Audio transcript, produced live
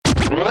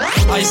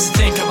I used to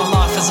think of my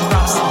life as a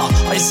rap star.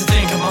 I used to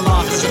think of my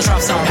life as a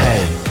trap star.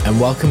 Hey, and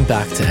welcome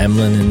back to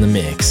Emlyn in the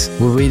Mix,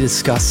 where we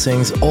discuss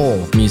things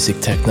all music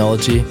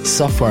technology,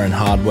 software and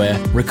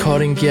hardware,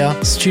 recording gear,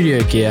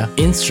 studio gear,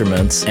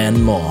 instruments,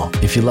 and more.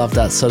 If you love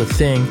that sort of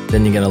thing,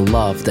 then you're going to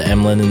love the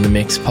Emlyn in the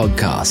Mix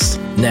podcast.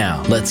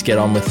 Now, let's get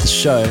on with the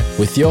show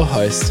with your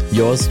host,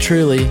 yours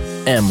truly,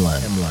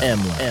 Emlyn.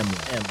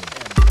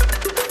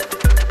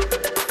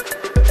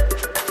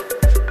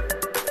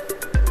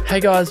 Hey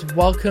guys,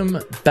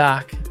 welcome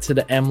back to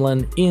the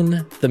Emlyn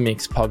in the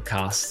Mix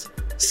podcast.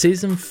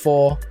 Season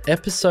 4,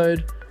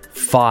 episode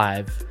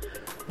 5.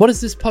 What is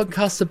this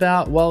podcast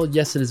about? Well,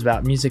 yes, it is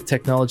about music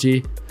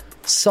technology,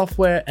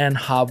 software and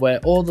hardware,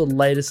 all the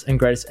latest and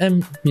greatest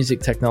music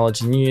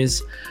technology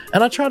news.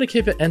 And I try to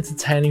keep it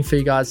entertaining for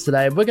you guys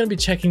today. We're going to be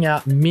checking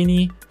out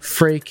Mini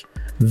Freak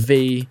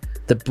V,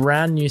 the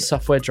brand new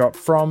software drop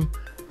from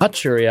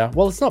Arturia.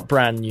 Well, it's not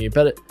brand new,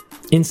 but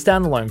in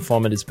standalone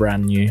form, it is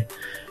brand new.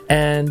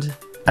 And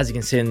as you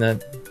can see in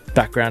the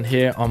background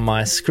here on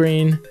my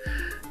screen,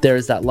 there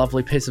is that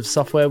lovely piece of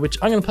software, which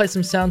I'm going to play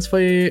some sounds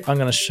for you. I'm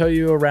going to show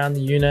you around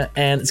the unit,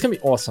 and it's going to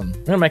be awesome.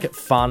 I'm going to make it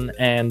fun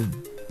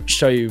and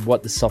show you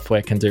what the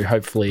software can do.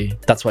 Hopefully,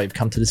 that's why you've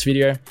come to this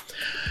video.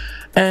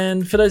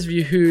 And for those of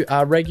you who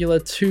are regular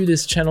to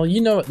this channel,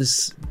 you know what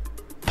this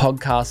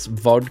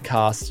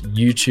vodcast,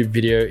 YouTube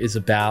video is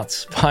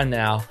about by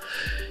now.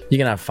 You're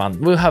going to have fun.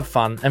 We'll have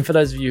fun. And for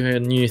those of you who are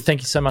new,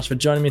 thank you so much for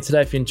joining me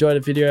today. If you enjoyed the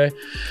video,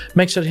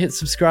 make sure to hit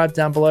subscribe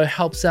down below.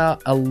 Helps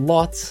out a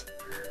lot.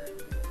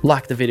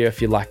 Like the video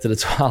if you liked it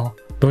as well.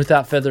 But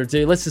without further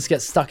ado, let's just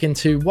get stuck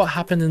into what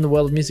happened in the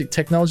world of music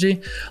technology.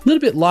 A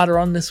little bit lighter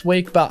on this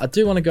week, but I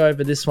do want to go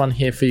over this one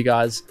here for you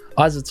guys.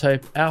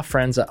 iZotope, our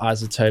friends at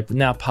iZotope,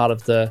 now part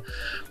of the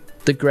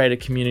greater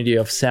community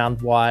of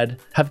SoundWide,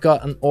 have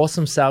got an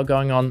awesome sale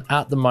going on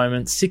at the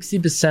moment.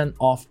 60%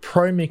 off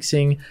pro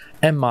mixing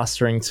and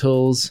mastering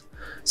tools,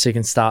 so you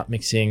can start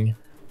mixing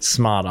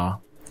smarter.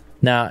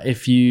 Now,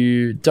 if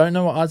you don't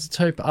know what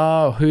iZotope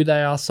are, or who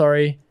they are,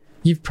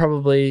 you've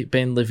probably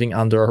been living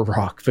under a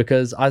rock,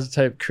 because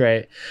iZotope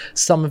create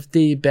some of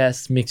the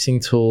best mixing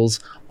tools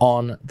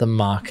on the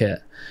market.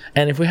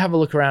 And if we have a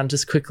look around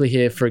just quickly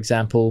here, for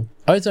example,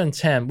 Ozone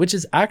 10, which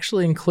is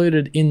actually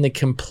included in the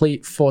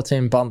complete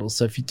 14 bundle.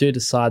 So if you do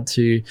decide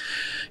to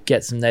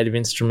get some Native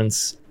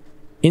Instruments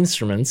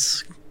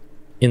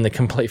in the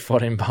complete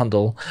 14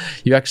 bundle,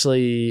 you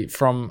actually,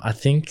 from I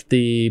think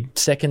the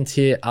second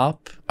tier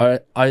up,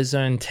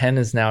 Ozone 10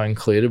 is now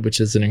included, which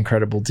is an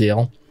incredible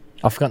deal.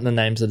 I've forgotten the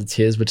names of the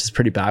tiers, which is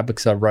pretty bad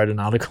because I wrote an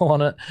article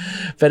on it.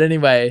 But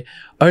anyway,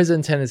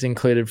 Ozone 10 is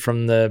included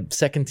from the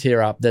second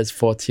tier up. There's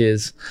 4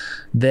 tiers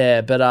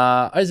there. But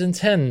Ozone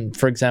 10,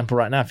 for example,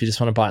 right now, if you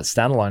just want to buy it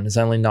standalone, is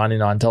only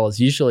 $99,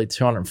 usually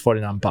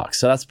 $249.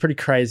 So that's pretty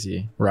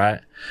crazy, right?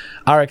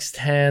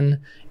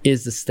 RX10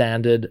 is the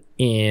standard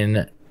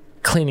in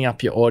cleaning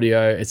up your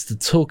audio. It's the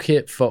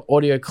toolkit for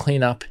audio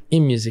cleanup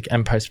in music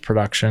and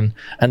post-production,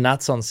 and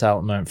that's on sale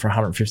at the moment for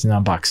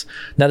 $159.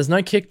 Now, there's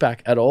no kickback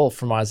at all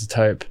from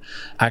iZotope,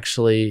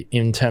 actually,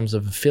 in terms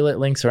of affiliate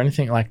links or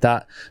anything like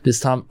that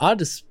this time. I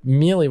just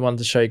merely wanted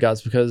to show you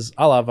guys because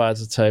I love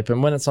iZotope,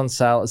 and when it's on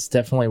sale, it's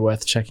definitely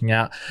worth checking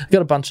out. I've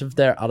got a bunch of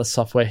their other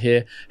software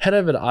here. Head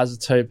over to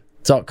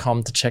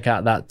iZotope.com to check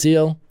out that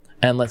deal,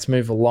 and let's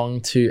move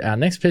along to our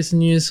next piece of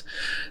news.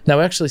 Now,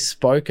 we actually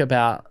spoke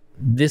about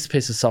this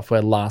piece of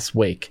software last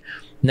week.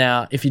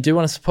 Now, if you do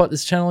want to support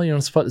this channel, you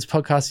want to support this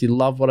podcast, you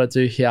love what I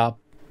do here,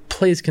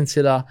 please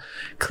consider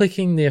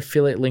clicking the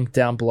affiliate link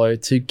down below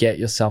to get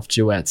yourself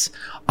Duets.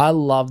 I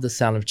love the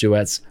sound of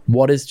Duets.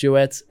 What is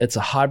Duets? It's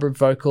a hybrid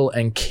vocal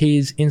and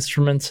keys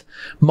instrument,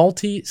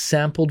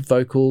 multi-sampled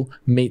vocal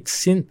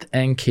meets synth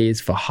and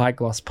keys for high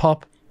gloss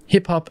pop,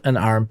 hip hop and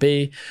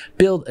R&B,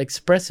 build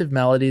expressive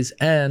melodies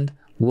and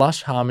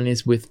lush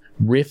harmonies with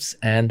riffs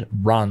and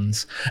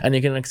runs. And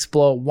you can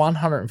explore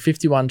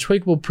 151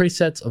 tweakable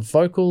presets of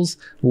vocals,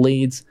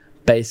 leads,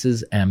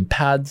 basses, and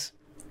pads.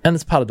 And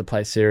it's part of the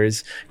Play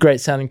series. Great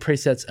sounding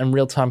presets and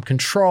real-time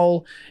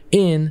control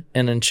in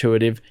an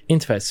intuitive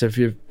interface. So if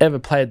you've ever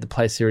played the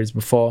Play series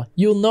before,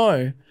 you'll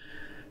know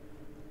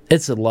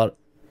it's a lot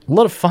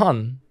of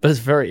fun, but it's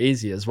very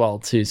easy as well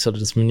to sort of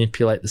just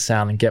manipulate the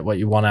sound and get what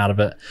you want out of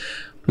it.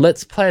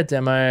 Let's play a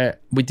demo.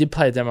 We did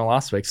play a demo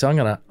last week, so I'm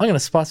gonna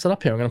spice it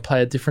up here. I'm gonna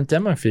play a different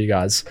demo for you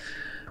guys.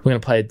 We're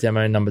gonna play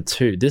demo number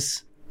 2.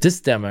 This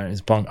demo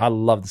is bonk. I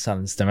love the sound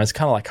of this demo. It's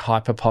kind of like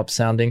hyper pop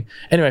sounding.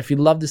 Anyway, if you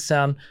love this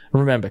sound,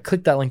 remember,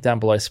 click that link down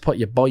below. Support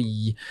your boy.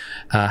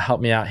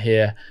 Help me out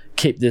here.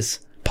 Keep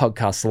this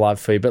podcast alive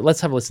for you. But let's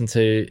have a listen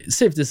to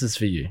see if this is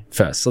for you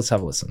first. Let's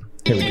have a listen.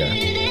 Here we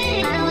go.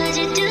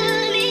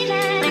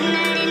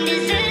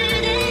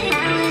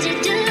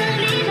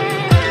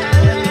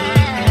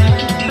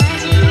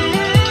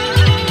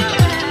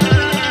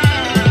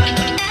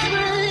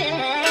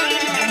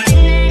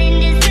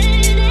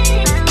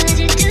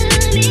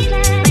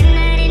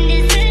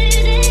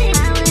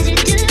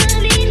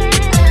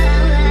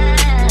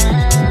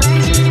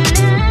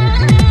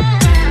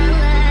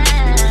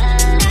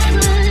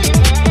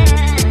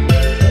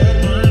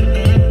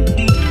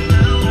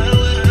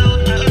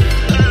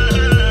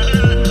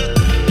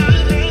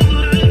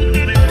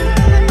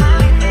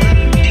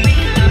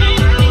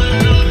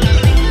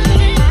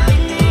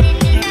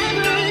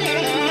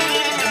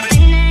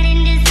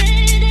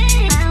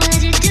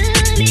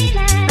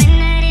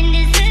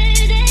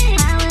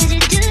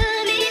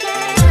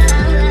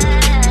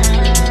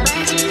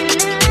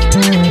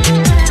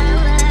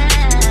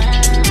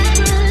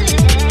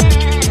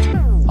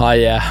 Oh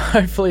yeah,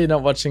 hopefully you're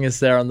not watching us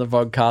there on the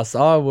podcast.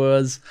 I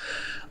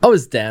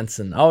was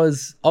dancing. I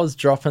was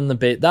dropping the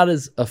beat. That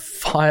is a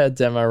fire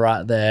demo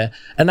right there.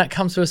 And that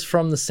comes to us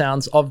from the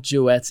sounds of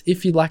Duets.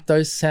 If you like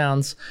those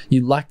sounds,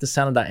 you like the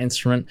sound of that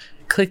instrument,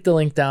 click the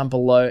link down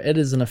below. It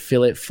is an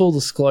affiliate, full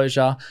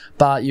disclosure,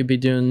 but you'll be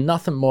doing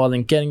nothing more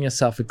than getting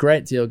yourself a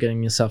great deal,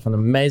 getting yourself an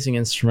amazing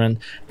instrument,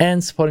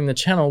 and supporting the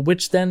channel,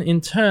 which then in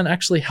turn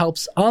actually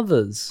helps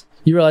others.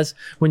 You realize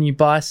when you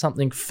buy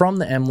something from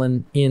the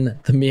Emlyn in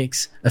the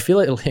Mix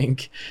affiliate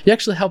link, you're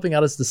actually helping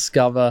others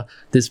discover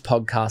this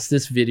podcast,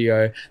 this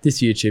video, this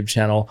YouTube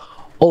channel,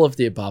 all of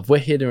the above. We're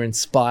here to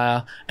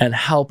inspire and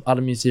help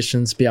other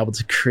musicians be able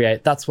to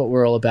create. That's what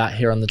we're all about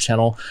here on the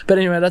channel. But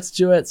anyway, that's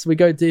Duets. We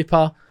go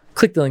deeper.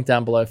 Click the link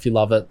down below if you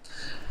love it.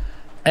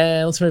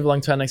 And let's move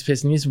along to our next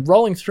piece of news.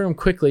 Rolling through them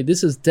quickly,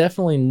 this is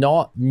definitely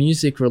not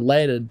music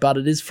related, but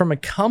it is from a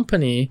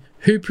company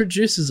who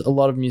produces a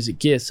lot of music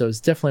gear, so it's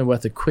definitely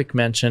worth a quick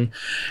mention.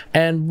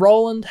 And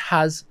Roland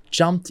has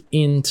jumped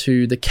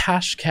into the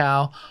cash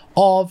cow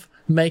of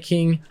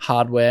making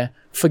hardware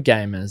for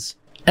gamers.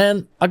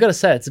 And I gotta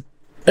say,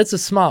 it's a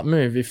smart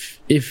move.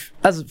 If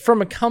as from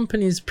a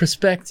company's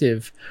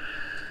perspective,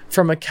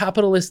 from a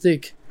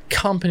capitalistic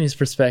company's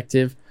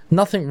perspective,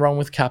 nothing wrong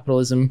with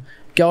capitalism.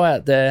 Go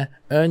out there,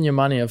 earn your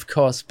money, of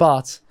course,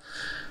 but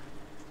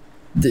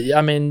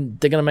they're going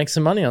to make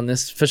some money on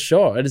this for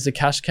sure. It is a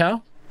cash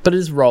cow, but it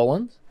is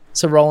Roland.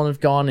 So Roland have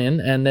gone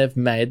in and they've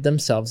made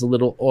themselves a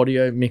little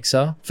audio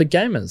mixer for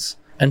gamers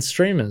and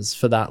streamers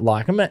for that.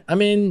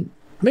 Maybe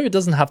it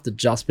doesn't have to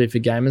just be for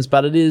gamers,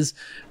 but it is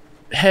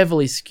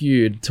heavily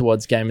skewed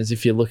towards gamers.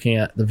 If you're looking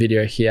at the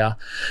video here,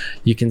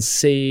 you can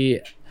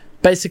see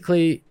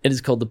basically it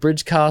is called the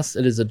Bridgecast.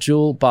 It is a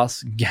dual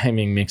bus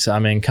gaming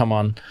mixer. Come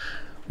on.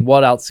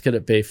 What else could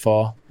it be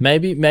for?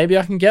 Maybe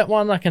I can get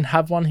one. I can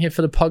have one here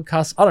for the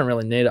podcast. I don't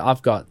really need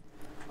it.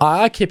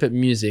 I keep it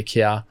music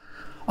here.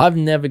 I've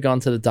never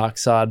gone to the dark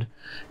side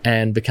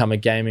and become a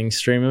gaming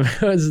streamer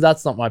because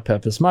that's not my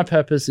purpose. My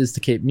purpose is to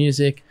keep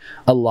music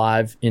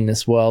alive in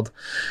this world.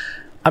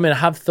 I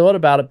have thought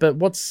about it, but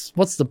what's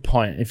the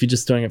point if you're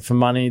just doing it for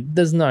money?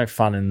 There's no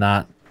fun in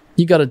that.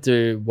 You got to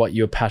do what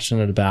you're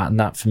passionate about, and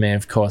that for me,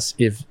 of course,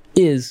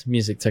 is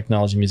music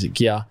technology, music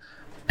gear,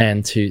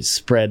 and to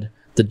spread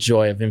the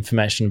joy of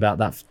information about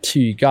that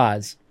to you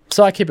guys.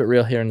 So I keep it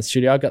real here in the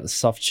studio. I got the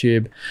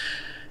Softube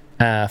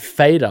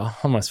fader. I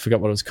almost forgot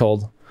what it was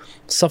called.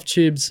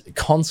 Softtube's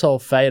console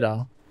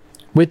fader,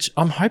 which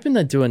I'm hoping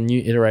they do a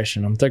new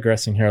iteration. I'm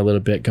digressing here a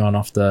little bit, going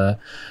off the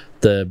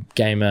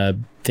gamer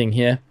thing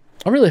here.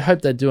 I really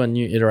hope they do a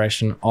new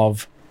iteration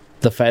of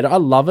the fader. I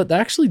love it. They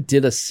actually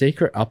did a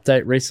secret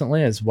update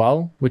recently as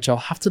well, which I'll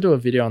have to do a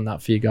video on that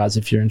for you guys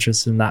if you're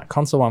interested in that.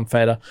 Console 1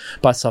 fader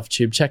by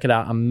Softube. Check it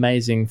out.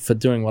 Amazing for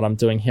doing what I'm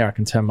doing here. I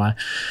can turn my,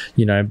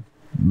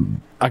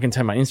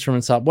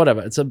 instruments up,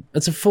 whatever. It's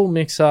a full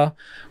mixer,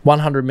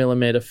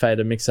 100mm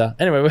fader mixer.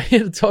 Anyway, we're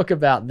here to talk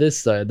about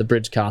this though, the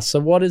Bridgecast. So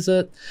what is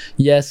it?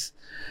 Yes,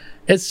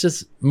 it's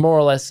just more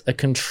or less a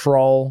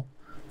control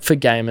for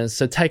gamers.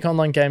 So take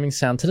online gaming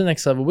sound to the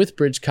next level with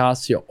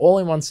Bridgecast, your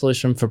all-in-one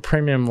solution for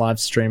premium live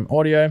stream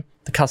audio.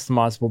 The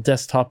customizable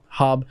desktop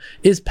hub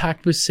is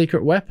packed with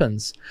secret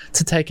weapons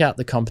to take out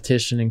the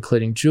competition,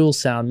 including dual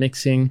sound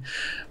mixing,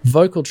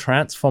 vocal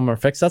transformer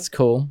effects. That's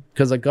cool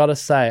because I gotta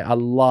say, I've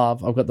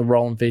got the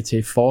Roland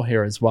VT4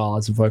 here as well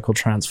as a vocal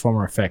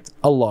transformer effect.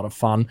 A lot of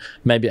fun.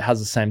 Maybe it has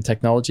the same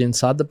technology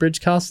inside the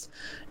Bridgecast.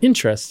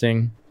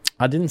 Interesting.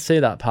 I didn't see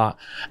that part.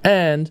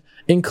 And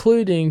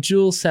including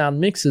dual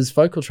sound mixes,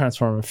 vocal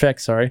transformer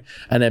effects, and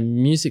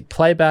then music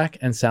playback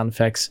and sound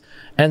effects,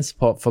 and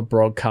support for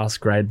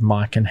broadcast grade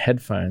mic and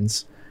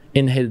headphones.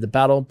 In the heat of the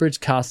battle,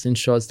 Bridgecast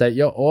ensures that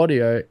your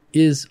audio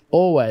is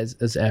always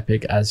as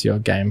epic as your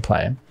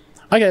gameplay.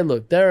 Okay,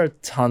 look, there are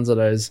tons of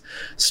those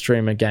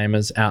streamer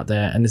gamers out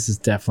there, and this is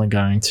definitely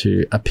going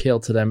to appeal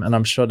to them, and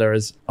I'm sure there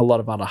is a lot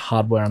of other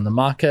hardware on the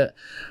market,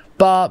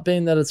 but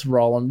being that it's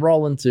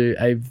Roland do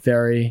a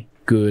very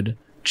good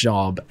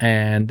job,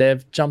 and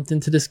they've jumped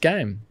into this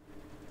game.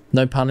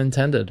 No pun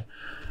intended.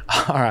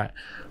 All right,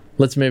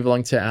 let's move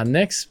along to our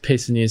next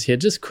piece of news here.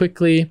 Just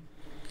quickly,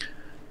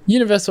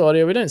 Universal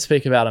Audio, we don't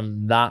speak about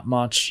them that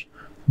much,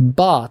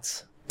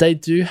 but they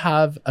do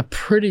have a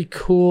pretty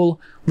cool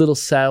little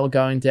sale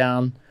going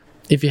down.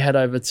 If you head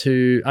over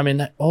to,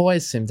 they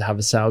always seem to have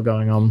a sale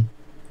going on,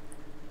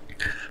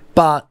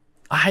 but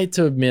I hate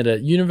to admit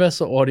it,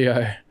 Universal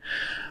Audio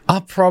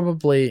are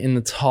probably in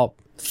the top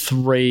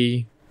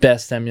 3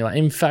 best emulator.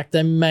 In fact,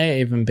 they may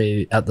even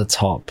be at the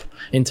top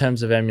in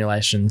terms of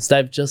emulations.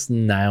 They've just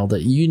nailed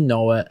it. You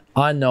know it.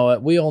 I know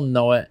it. We all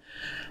know it.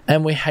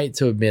 And we hate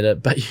to admit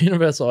it, but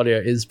Universal Audio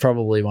is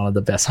probably one of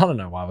the best. I don't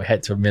know why we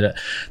hate to admit it.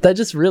 They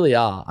just really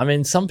are.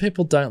 Some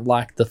people don't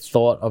like the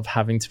thought of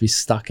having to be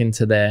stuck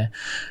into their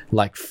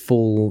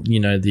full,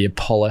 the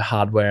Apollo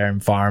hardware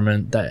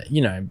environment that,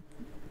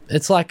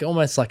 it's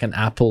almost like an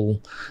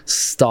Apple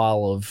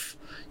style of,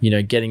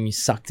 getting you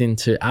sucked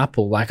into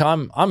Apple.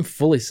 I'm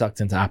fully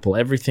sucked into Apple.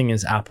 Everything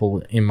is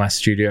Apple in my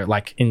studio,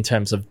 in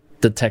terms of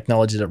the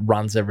technology that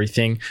runs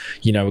everything.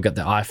 You know, we've got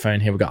the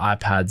iPhone here, we've got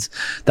iPads,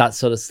 that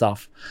sort of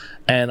stuff.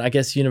 And I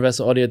guess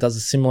Universal Audio does a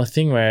similar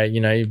thing where,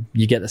 you know,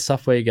 you get the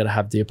software, you got to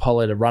have the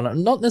Apollo to run it.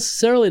 Not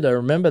necessarily though.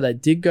 Remember, they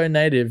did go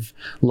native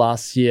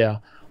last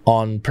year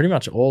on pretty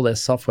much all their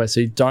software, so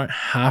you don't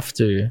have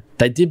to.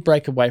 They did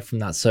break away from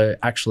that. So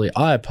actually,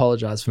 I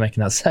apologize for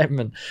making that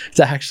statement.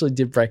 They actually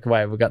did break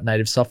away. We've got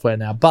native software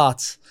now.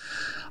 But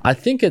I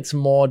think it's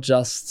more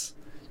just,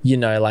 you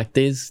know, like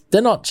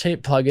they're not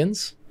cheap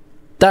plugins.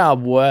 They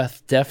are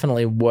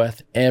definitely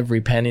worth every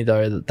penny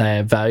though that they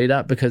are valued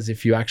at, because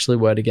if you actually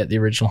were to get the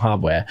original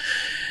hardware,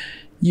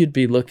 you'd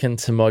be looking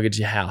to mortgage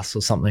your house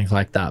or something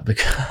like that,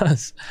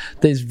 because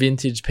these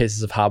vintage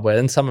pieces of hardware,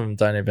 and some of them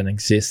don't even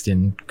exist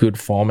in good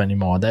form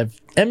anymore.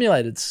 They've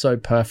emulated so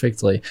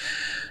perfectly.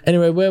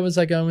 Anyway, where was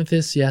I going with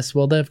this? Yes,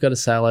 well, they've got a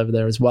sale over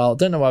there as well.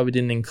 Don't know why we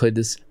didn't include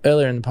this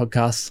earlier in the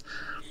podcast,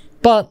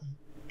 but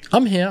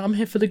I'm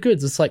here for the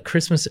goods. It's like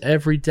Christmas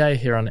every day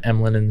here on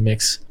Emlyn in the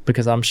Mix,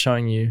 because I'm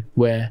showing you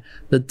where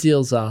the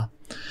deals are.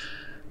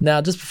 Now,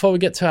 just before we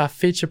get to our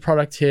feature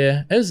product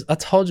here, I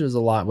told you it was a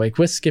light week.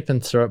 We're skipping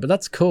through it, but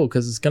that's cool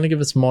because it's going to give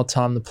us more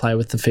time to play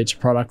with the feature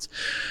product.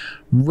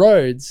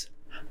 Rhodes,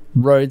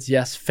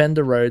 yes,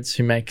 Fender Rhodes,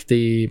 who make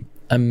the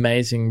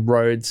amazing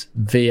Rhodes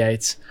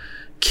V8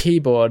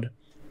 keyboard,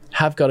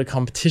 have got a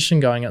competition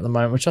going at the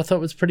moment, which I thought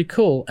was pretty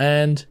cool.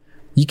 And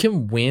you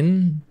can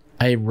win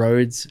a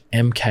Rhodes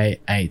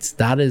MK8.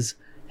 That is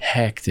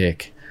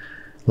hectic.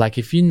 Like,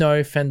 if you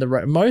know Fender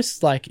Rhodes,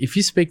 if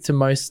you speak to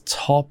most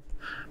top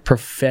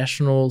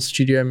professional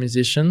studio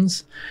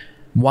musicians,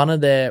 one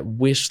of their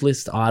wish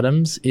list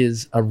items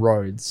is a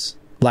Rhodes.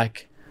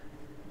 Like,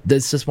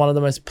 there's just one of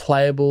the most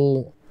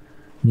playable,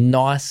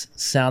 nice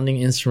sounding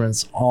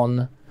instruments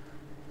on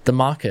the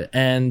market,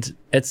 and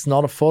it's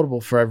not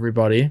affordable for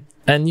everybody,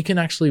 and you can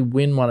actually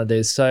win one of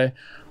these. So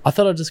I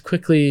thought I'd just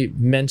quickly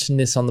mention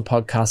this on the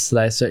podcast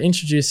today. So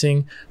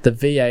introducing the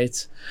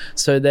V8.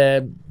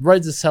 So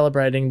Rhodes is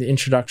celebrating the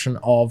introduction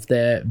of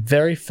their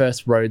very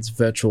first Rhodes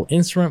virtual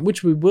instrument,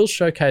 which we will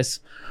showcase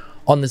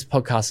on this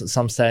podcast at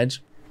some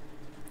stage.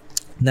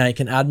 Now you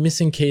can add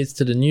missing keys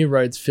to the new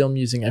Rhodes Film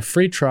using a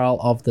free trial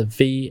of the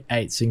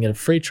V8. So you can get a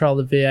free trial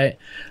of the V8.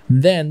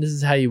 Then this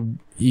is how you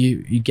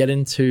get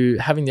into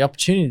having the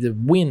opportunity to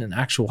win an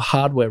actual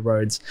hardware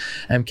Rhodes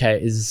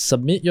MK. Is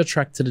submit your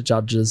track to the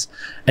judges,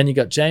 and you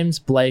got James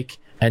Blake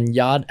and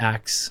Yard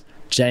Axe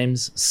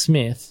James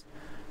Smith,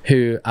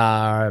 who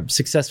are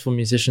successful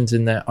musicians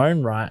in their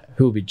own right,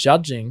 who will be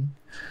judging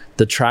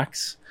the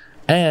tracks.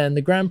 And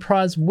the grand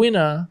prize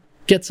winner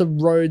gets a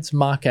Rhodes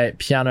Mark 8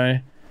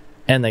 piano,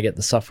 and they get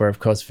the software, of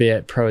course,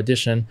 V8 Pro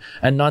Edition,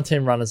 and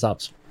 19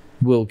 runners-ups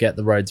will get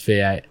the Rhodes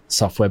V8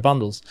 software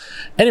bundles.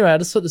 Anyway, I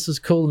just thought this was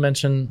cool to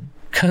mention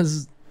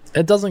because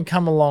it doesn't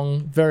come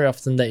along very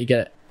often that you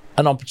get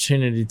an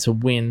opportunity to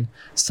win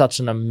such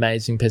an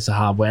amazing piece of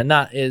hardware. And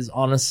that is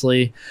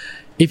honestly,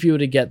 if you were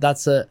to get,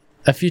 that's a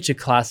future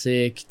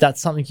classic.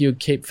 That's something you would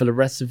keep for the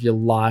rest of your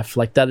life.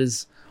 Like, that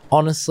is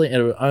honestly,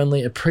 it would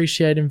only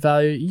appreciate in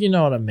value. You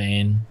know what I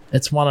mean?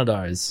 It's one of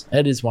those.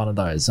 It is one of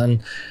those.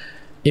 And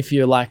if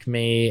you're like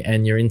me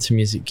and you're into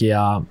music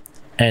gear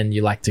and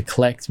you like to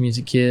collect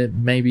music gear,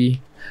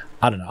 maybe,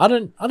 I don't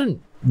know. I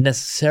don't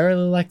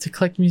necessarily like to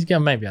collect music gear.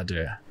 Maybe I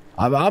do.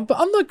 I'm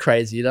not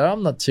crazy though.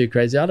 I'm not too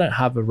crazy. I don't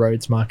have a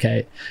Rhodes Mark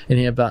 8 in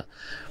here, but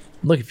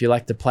look, if you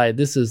like to play,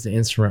 this is the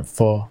instrument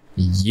for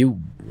you.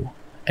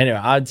 Anyway,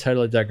 I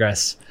totally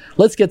digress.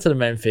 Let's get to the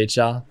main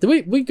feature.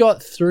 We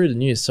got through the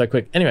news so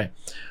quick. Anyway,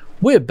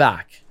 we're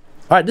back.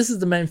 All right, this is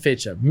the main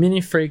feature,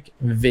 Mini Freak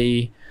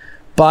V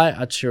by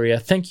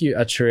Arturia. Thank you,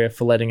 Arturia,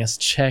 for letting us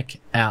check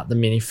out the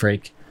Mini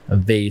Freak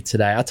V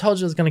today. I told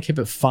you I was going to keep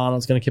it fun. I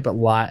was going to keep it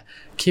light,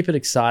 keep it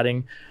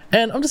exciting.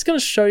 And I'm just going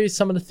to show you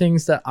some of the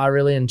things that I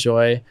really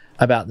enjoy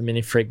about the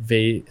Mini Freak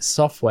V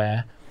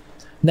software.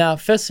 Now,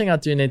 first thing I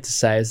do need to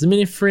say is the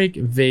Mini Freak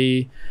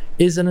V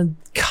is a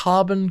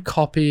carbon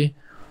copy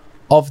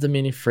of the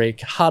Mini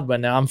Freak hardware.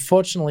 Now,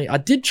 unfortunately, I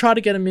did try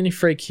to get a Mini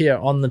Freak here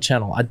on the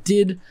channel.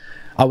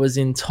 I was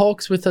in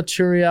talks with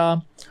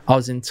Arturia. I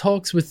was in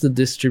talks with the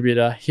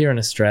distributor here in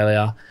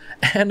Australia,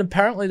 and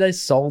apparently they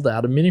sold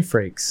out of Mini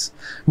Freaks,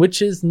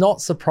 which is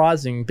not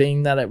surprising,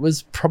 being that it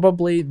was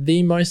probably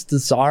the most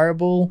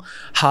desirable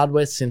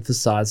hardware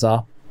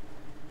synthesizer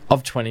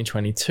of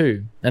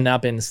 2022, and now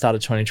being the start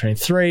of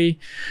 2023.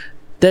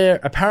 They're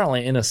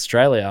apparently in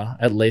Australia,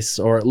 at least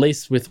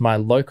with my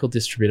local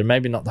distributor,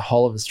 maybe not the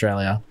whole of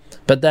Australia,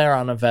 but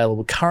they're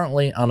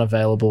currently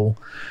unavailable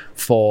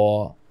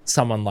for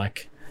someone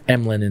like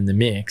Emlyn in the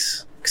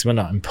Mix, because we're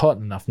not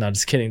important enough. No,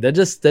 just kidding.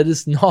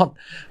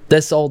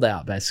 They're sold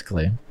out,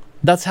 basically.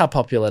 That's how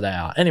popular they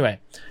are. Anyway,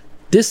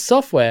 this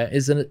software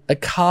is a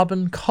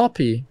carbon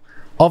copy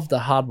of the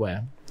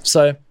hardware.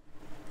 So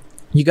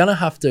you're going to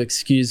have to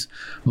excuse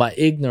my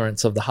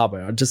ignorance of the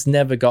hardware. I just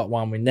never got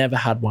one. We never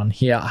had one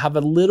here. I have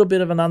a little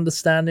bit of an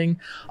understanding.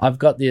 I've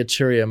got the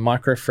Arturia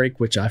Microfreak,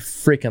 which I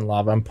freaking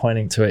love. I'm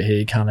pointing to it here.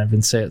 You can't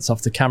even see it. It's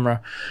off the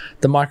camera.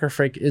 The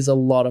Microfreak is a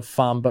lot of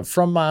fun, but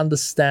from my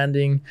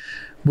understanding,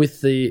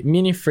 with the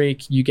Mini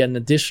Freak, you get an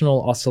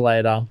additional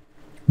oscillator,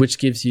 which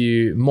gives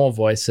you more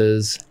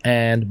voices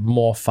and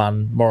more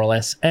fun, more or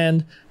less,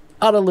 and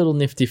other little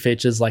nifty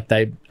features, like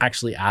they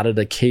actually added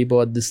a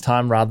keyboard this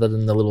time rather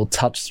than the little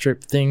touch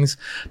strip things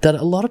that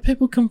a lot of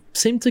people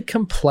seem to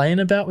complain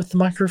about with the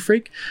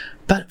Microfreak.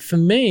 But for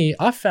me,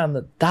 I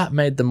found that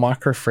made the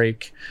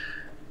Microfreak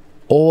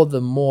all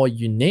the more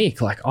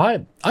unique. Like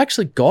I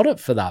actually got it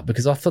for that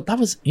because I thought that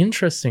was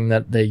interesting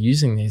that they're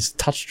using these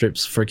touch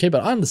strips for a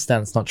keyboard. I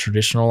understand it's not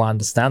traditional. I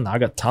understand that. I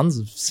got tons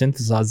of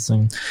synthesizers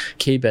and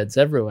keyboards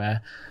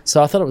everywhere.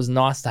 So I thought it was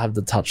nice to have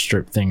the touch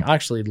strip thing. I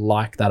actually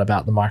like that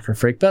about the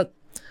Microfreak, but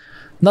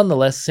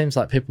nonetheless, seems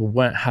like people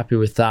weren't happy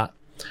with that.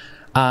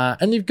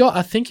 And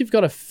I think you've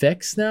got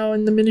effects now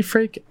in the Mini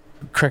Freak.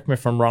 Correct me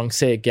if I'm wrong.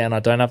 See, again, I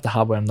don't have the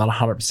hardware. I'm not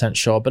 100%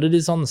 sure, but it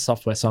is on the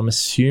software. So I'm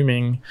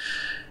assuming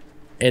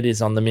it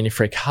is on the Mini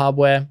Freak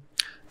hardware.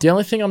 The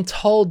only thing I'm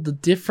told,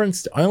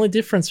 the only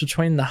difference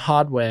between the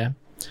hardware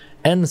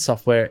and the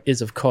software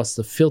is, of course,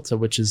 the filter,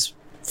 which is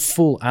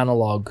full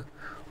analog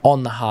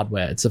on the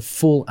hardware. It's a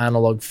full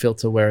analog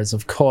filter, whereas,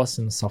 of course,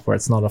 in the software,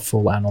 it's not a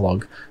full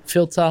analog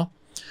filter.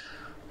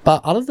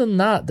 But other than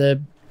that,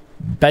 they're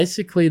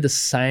basically the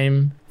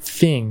same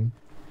thing.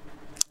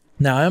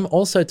 Now, I'm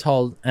also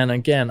told, and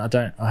again,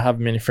 I have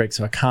a Mini Freak,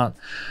 so I can't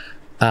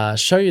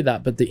show you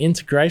that, but the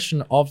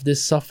integration of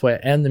this software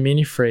and the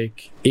Mini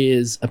Freak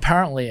is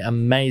apparently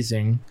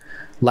amazing.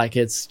 Like,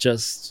 it's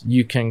just,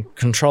 you can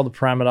control the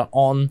parameter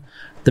on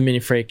the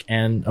Mini Freak,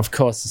 and of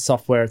course the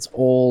software, it's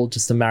all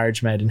just a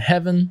marriage made in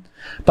heaven.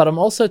 But I'm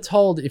also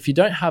told if you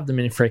don't have the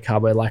Mini Freak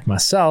hardware like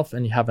myself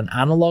and you have an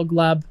Analog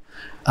Lab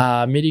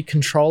MIDI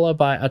controller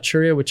by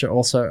Arturia, which are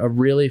also a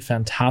really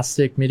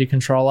fantastic MIDI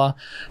controller,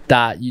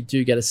 that you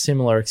do get a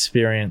similar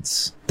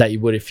experience that you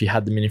would if you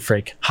had the Mini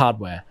Freak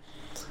hardware.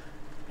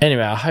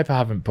 Anyway, I hope I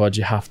haven't bored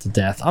you half to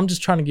death. I'm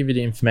just trying to give you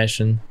the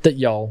information that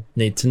y'all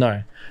need to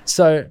know.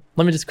 So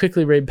let me just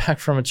quickly read back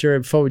from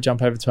Arturia before we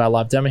jump over to our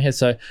live demo here.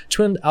 So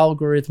twinned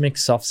algorithmic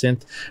soft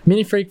synth.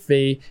 Mini Freak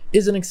V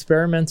is an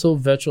experimental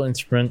virtual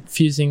instrument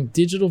fusing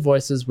digital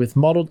voices with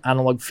modeled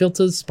analog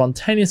filters,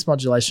 spontaneous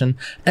modulation,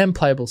 and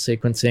playable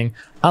sequencing,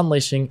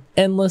 unleashing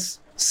endless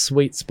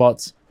sweet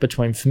spots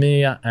between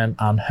familiar and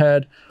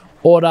unheard,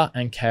 order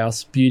and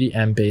chaos, beauty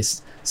and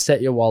beast.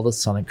 Set your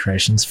wildest sonic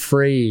creations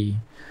free.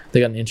 They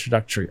got an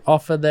introductory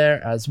offer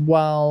there as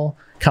well.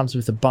 Comes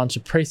with a bunch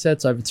of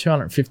presets, over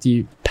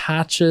 250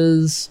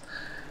 patches.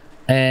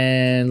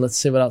 And let's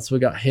see what else we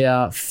got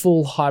here.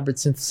 Full hybrid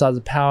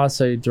synthesizer power,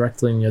 so you're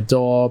directly in your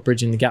DAW,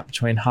 bridging the gap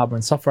between hardware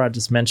and software. I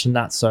just mentioned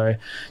that. So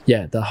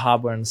yeah, the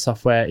hardware and the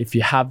software, if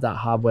you have that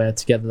hardware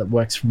together, that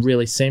works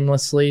really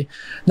seamlessly.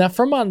 Now,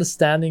 from my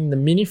understanding, the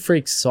Mini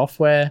Freak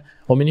software,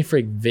 or Mini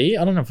Freak V,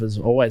 I don't know if it was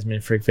always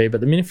Mini Freak V,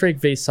 but the Mini Freak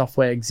V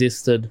software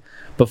existed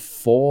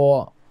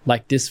before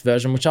like this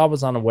version, which I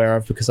was unaware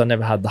of because I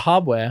never had the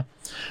hardware.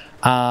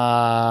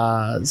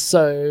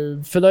 So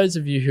for those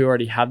of you who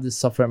already have this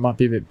software, it might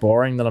be a bit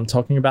boring that I'm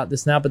talking about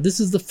this now, but this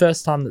is the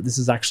first time that this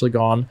has actually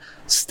gone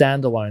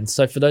standalone.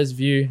 So for those of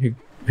you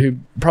who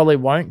probably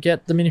won't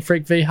get the Mini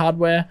Freak V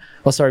hardware,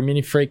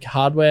 Mini Freak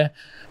hardware,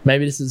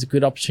 maybe this is a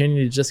good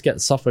opportunity to just get the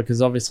software,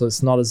 because obviously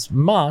it's not as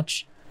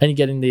much and you're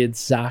getting the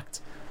exact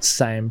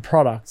same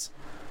product.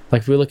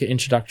 Like if we look at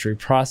introductory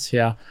price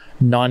here,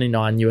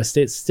 $99 USD,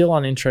 it's still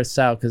on intro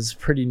sale because it's a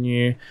pretty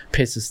new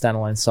piece of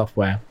standalone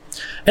software.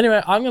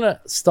 Anyway, I'm going to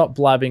stop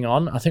blabbing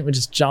on. I think we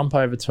just jump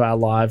over to our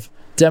live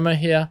demo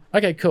here.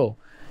 Okay, cool.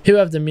 Here we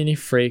have the Mini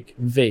Freak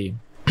V.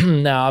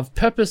 Now, I've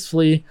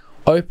purposefully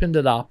opened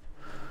it up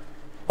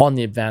on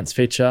the advanced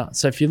feature.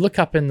 So if you look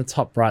up in the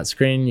top right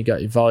screen, you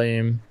got your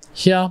volume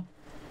here,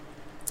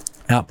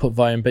 output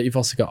volume, but you've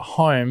also got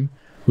home,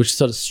 which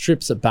sort of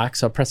strips it back.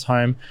 So I press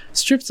home,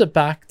 strips it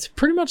back to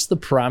pretty much the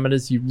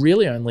parameters you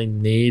really only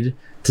need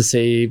to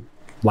see,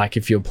 like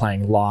if you're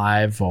playing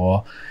live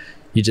or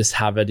you just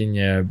have it in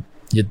your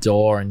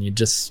DAW and you're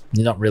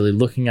not really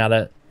looking at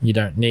it. You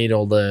don't need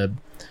all the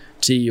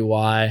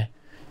GUI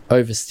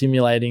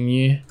overstimulating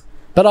you.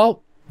 But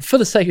for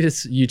the sake of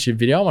this YouTube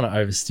video, I want to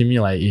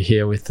overstimulate you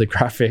here with the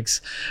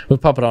graphics. We'll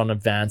pop it on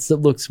advanced. It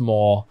looks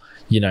more,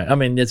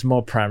 there's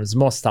more parameters,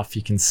 more stuff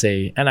you can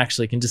see, and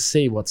actually you can just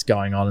see what's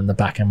going on in the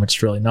back end, which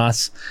is really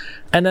nice.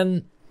 And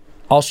then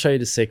I'll show you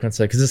the sequencer,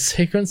 because the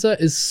sequencer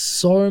is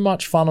so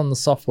much fun on the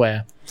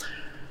software.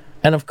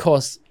 And of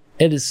course,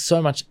 it is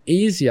so much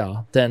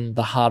easier than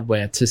the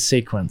hardware to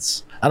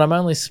sequence. And I'm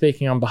only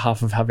speaking on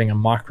behalf of having a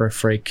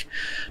Microfreak,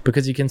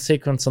 because you can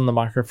sequence on the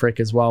Microfreak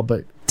as well,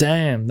 but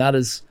damn, that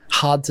is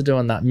hard to do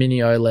on that mini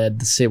OLED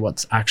to see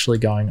what's actually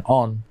going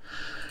on.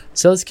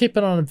 So let's keep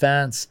it on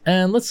advanced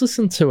and let's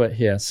listen to it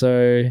here.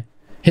 So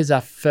here's our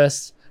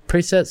first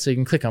presets. So you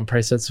can click on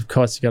presets. Of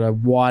course, you've got a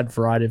wide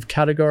variety of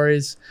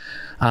categories.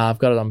 I've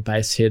got it on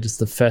bass here, just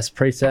the first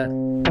preset.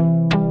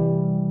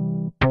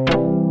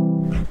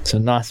 So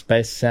nice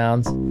bass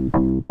sounds.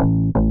 You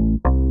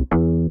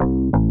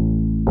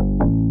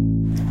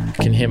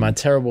can hear my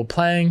terrible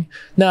playing.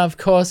 Now, of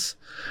course,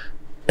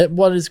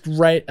 what is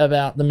great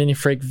about the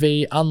Mini-Freak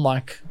V,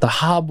 unlike the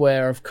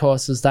hardware, of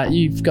course, is that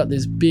you've got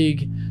these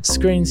big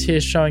screens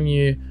here showing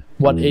you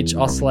what each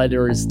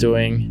oscillator is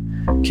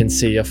doing. You can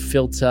see your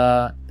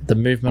filter, the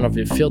movement of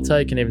your filter.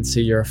 You can even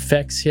see your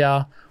effects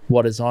here,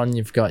 what is on.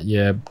 You've got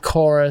your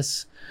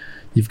chorus,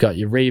 you've got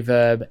your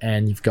reverb,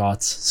 and you've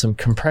got some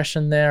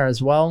compression there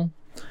as well.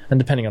 And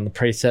depending on the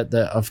preset,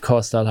 of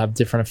course, they'll have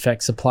different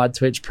effects applied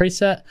to each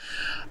preset.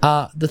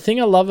 The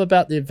thing I love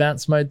about the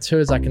advanced mode too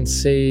is I can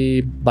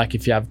see, like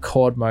if you have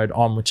chord mode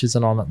on, which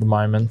isn't on at the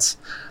moment,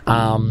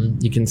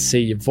 you can see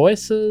your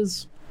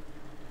voices,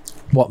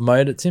 what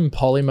mode it's in,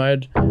 poly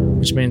mode,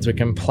 which means we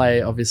can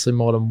play obviously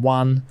more than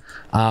one.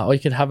 Or you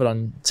could have it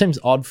on, it seems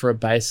odd for a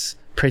bass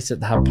preset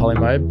to have poly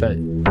mode, but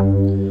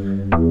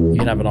you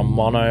can have it on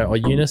mono or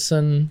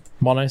unison,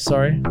 mono,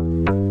 sorry.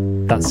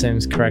 That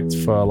seems correct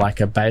for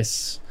like a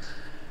bass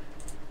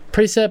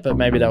preset, but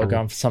maybe they were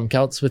going for something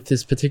else with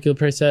this particular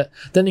preset.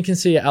 Then you can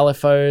see your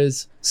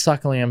LFOs,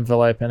 cycling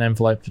envelope, and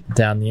envelope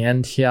down the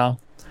end here.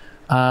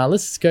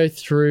 Let's go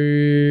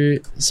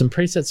through some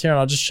presets here, and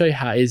I'll just show you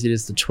how easy it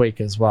is to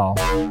tweak as well.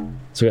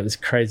 So we've got this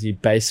crazy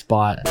bass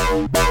bite.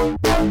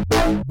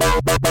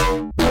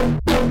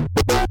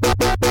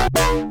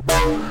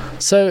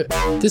 So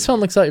this one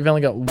looks like you've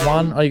only got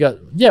one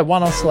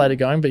oscillator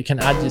going, but you can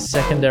add your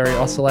secondary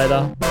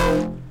oscillator.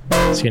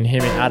 So you can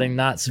hear me adding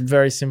that. It's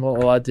very simple.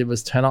 All I did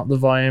was turn up the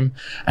volume.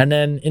 And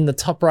then in the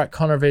top right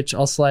corner of each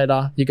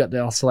oscillator, you got the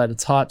oscillator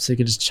type, so you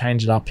can just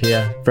change it up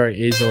here very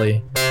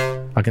easily.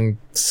 I can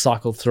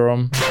cycle through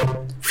them,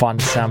 find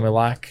the sound we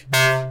like.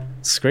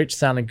 Screech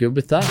sounded good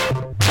with that.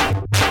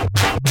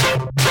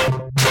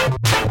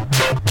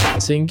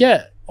 So you can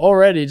get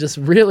already just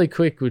really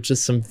quick with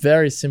just some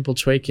very simple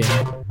tweaking.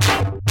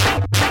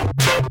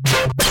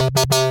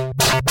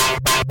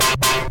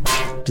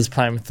 Just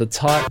playing with the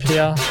type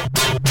here.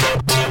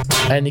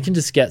 And you can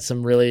just get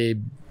some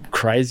really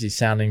crazy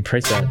sounding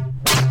preset.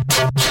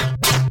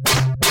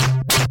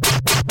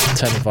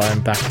 Turn the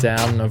volume back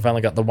down. I've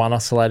only got the one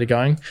oscillator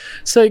going.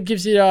 So it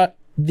gives you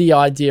the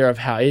idea of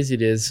how easy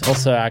it is.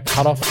 Also, our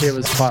cutoff here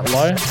was quite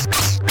low.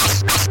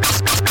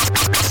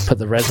 Put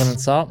the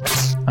resonance up.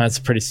 It's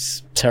a pretty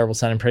terrible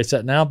sounding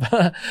preset now,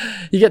 but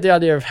you get the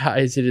idea of how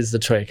easy it is to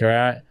tweak,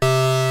 alright?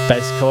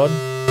 Bass chord.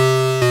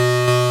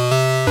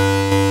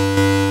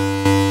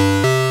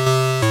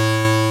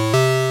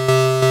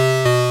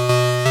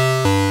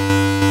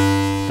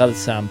 That'll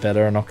sound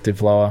better an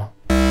octave lower.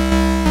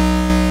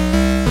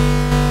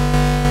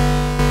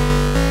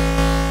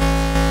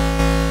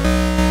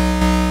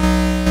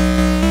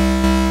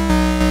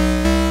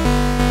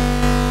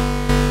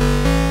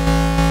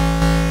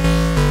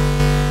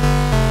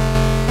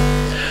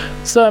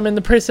 So, I mean,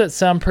 the presets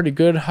sound pretty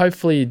good.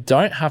 Hopefully you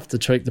don't have to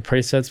tweak the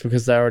presets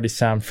because they already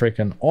sound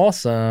freaking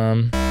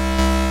awesome.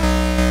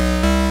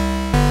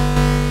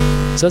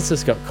 So it's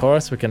just got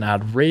chorus. We can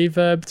add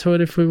reverb to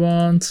it if we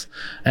want.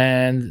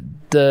 And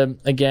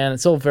again,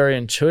 it's all very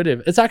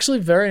intuitive. It's actually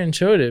very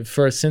intuitive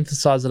for a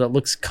synthesizer that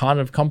looks kind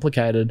of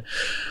complicated.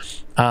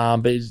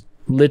 But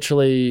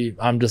literally,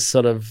 I'm just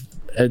sort of,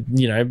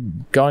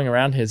 going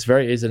around here. It's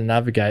very easy to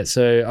navigate.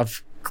 So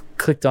I've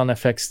clicked on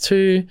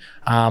FX2.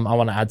 I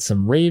want to add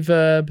some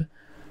reverb.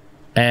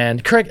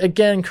 And correct me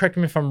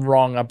if I'm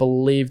wrong, I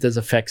believe there's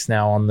effects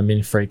now on the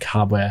Mini-Freak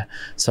hardware.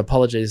 So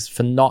apologies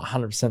for not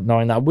 100%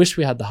 knowing that. I wish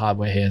we had the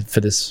hardware here for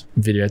this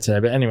video today.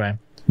 But anyway,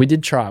 we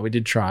did try.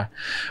 All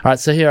right,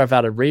 so here I've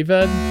added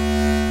reverb.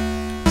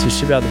 So you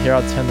should be able to hear,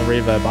 I'll turn the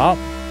reverb up.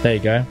 There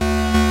you go.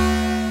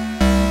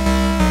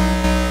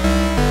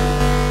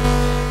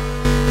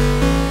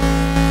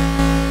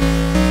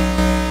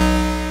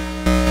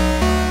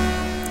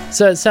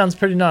 So it sounds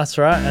pretty nice,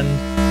 right? And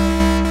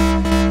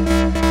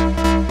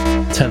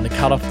turn the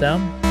cutoff down.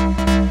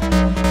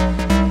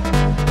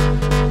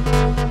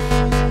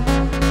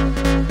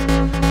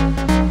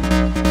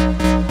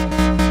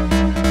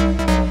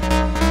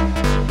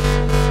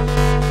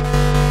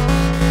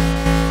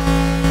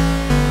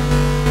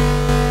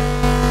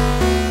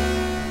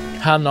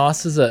 How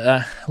nice is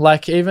it?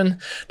 Like even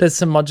there's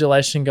some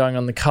modulation going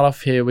on the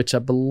cutoff here, which I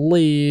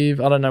believe,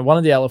 I don't know, one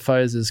of the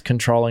LFOs is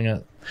controlling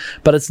it.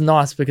 But it's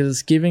nice because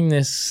it's giving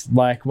this,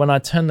 like when I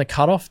turn the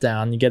cutoff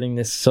down, you're getting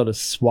this sort of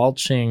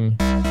swelching.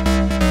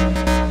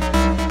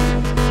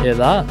 Hear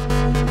that?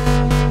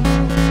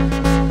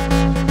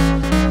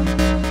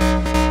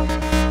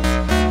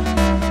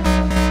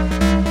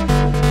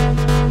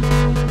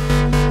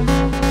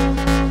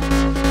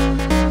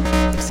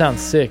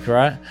 Sounds sick,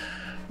 right?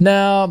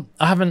 Now,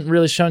 I haven't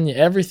really shown you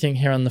everything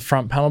here on the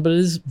front panel, but it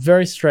is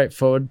very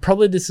straightforward.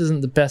 Probably this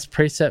isn't the best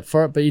preset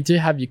for it, but you do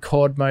have your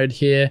chord mode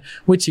here,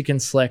 which you can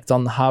select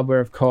on the hardware,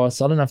 of course.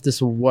 I don't know if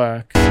this will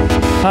work.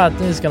 I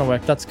think it's going to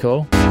work. That's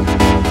cool.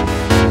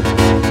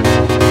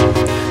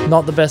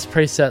 Not the best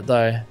preset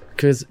though,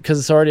 because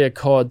it's already a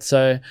chord.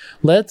 So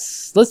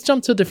let's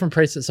jump to a different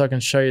preset so I can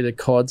show you the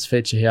chords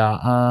feature here.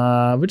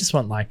 We just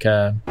want like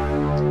a...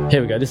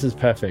 Here we go. This is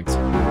perfect.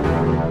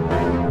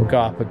 We'll go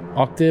up an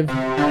octave.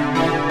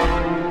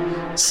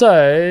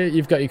 So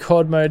you've got your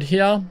chord mode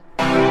here.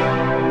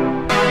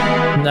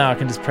 Now I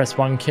can just press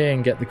one key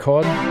and get the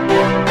chord.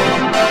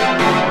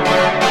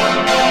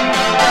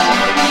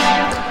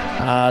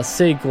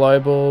 C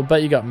global,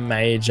 but you got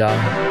major,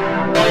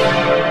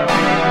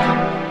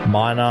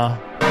 minor,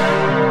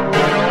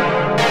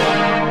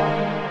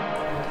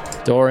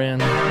 Dorian.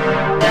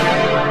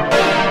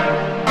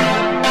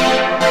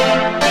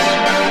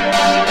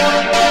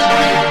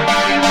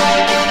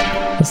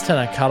 Let's turn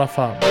our cutoff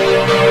up.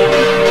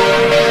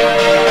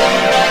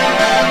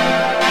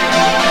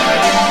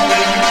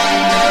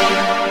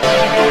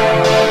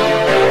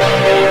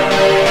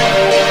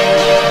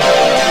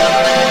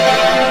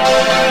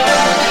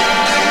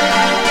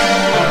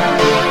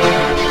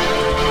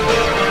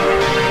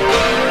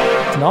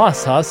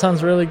 Nice, huh?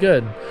 Sounds really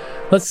good.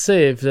 Let's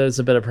see if there's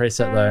a better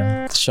preset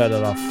though to show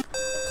that off.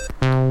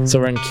 So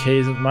we're in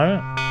keys at the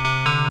moment.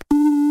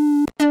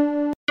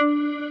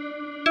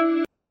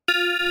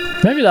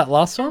 Maybe that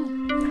last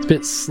one. It's a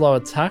bit slow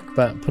attack,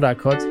 but put our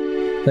chords.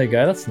 There you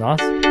go, that's nice.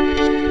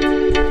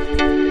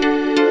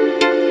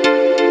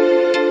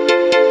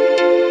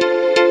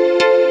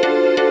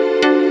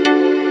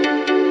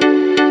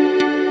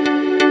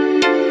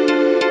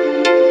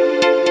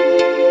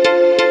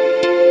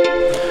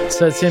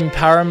 So it's in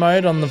para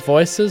mode on the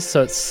voices,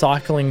 so it's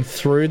cycling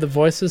through the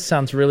voices,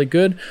 sounds really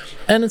good.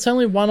 And it's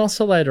only one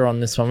oscillator on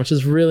this one, which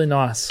is really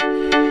nice.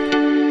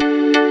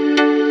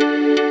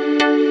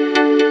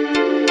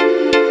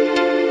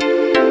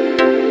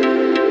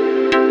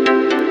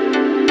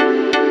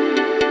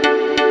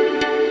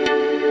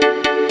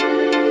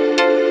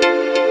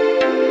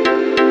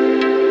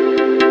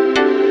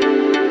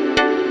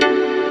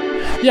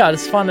 Yeah, I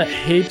just find it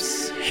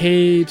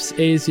heaps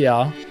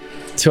easier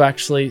to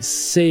actually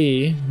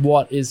see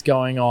what is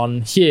going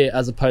on here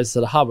as opposed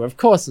to the hardware. Of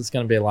course it's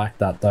going to be like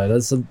that though.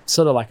 That's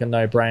sort of like a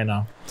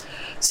no-brainer.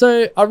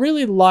 So I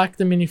really like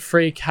the Mini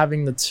Freak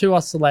having the two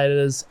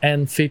oscillators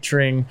and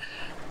featuring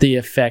the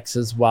effects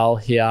as well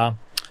here.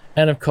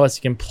 And of course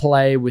you can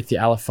play with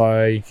your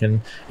LFO, you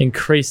can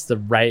increase the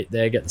rate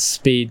there, get the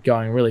speed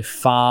going really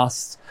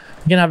fast.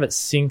 You can have it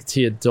sync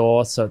to your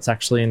DAW so it's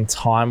actually in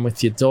time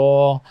with your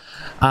DAW.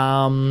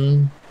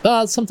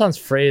 But sometimes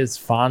free is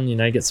fun, you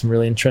know, you get some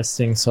really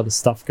interesting sort of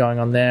stuff going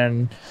on there,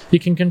 and you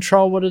can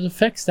control what it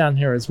affects down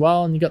here as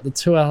well. And you got the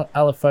two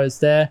LFOs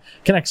there.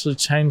 You can actually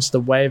change the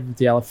wave of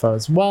the LFO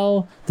as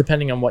well,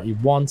 depending on what you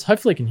want.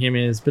 Hopefully you can hear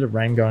me, there's a bit of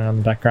rain going on in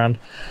the background.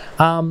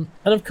 And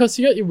of course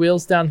you got your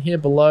wheels down here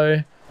below.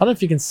 I don't know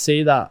if you can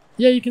see that.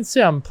 Yeah, you can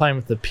see I'm playing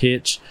with the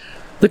pitch.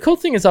 The cool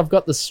thing is I've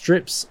got the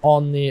strips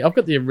on I've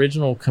got the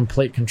original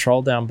complete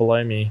control down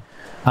below me.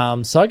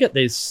 So I get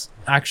these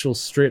actual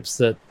strips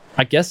that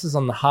I guess is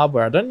on the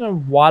hardware. I don't know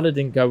why they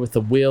didn't go with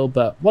the wheel,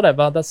 but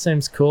whatever, that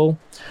seems cool.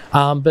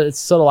 But it's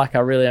sort of like I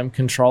really am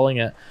controlling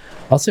it.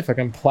 I'll see if I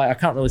can play. I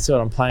can't really see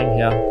what I'm playing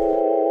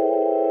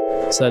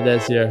here. So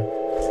there's your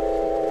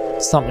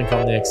something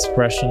on the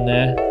expression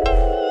there.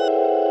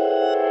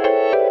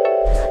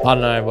 I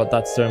don't know what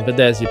that's doing, but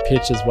there's your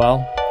pitch as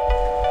well.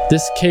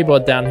 This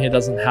keyboard down here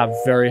doesn't have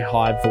very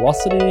high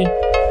velocity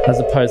as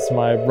opposed to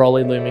my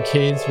Rolly Luma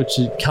keys, which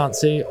you can't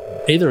see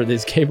either of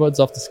these keyboards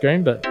off the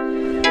screen, but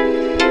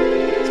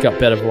it's got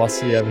better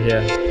velocity over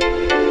here.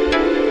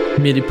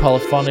 MIDI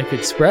polyphonic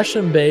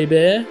expression,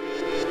 baby.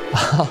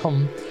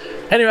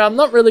 Anyway, I'm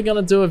not really going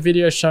to do a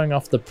video showing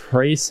off the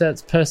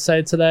presets per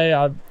se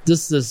today.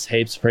 This is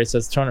heaps of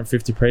presets,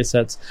 250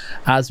 presets,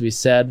 as we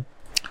said.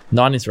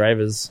 90s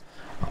ravers.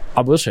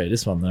 I will show you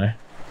this one though.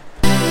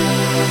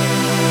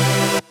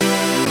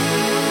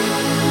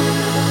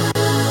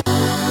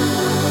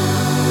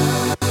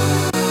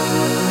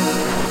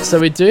 So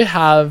we do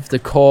have the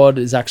chord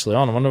is actually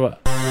on. I wonder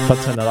what if I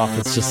turn that off.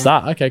 It's just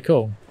that. Okay,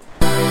 cool.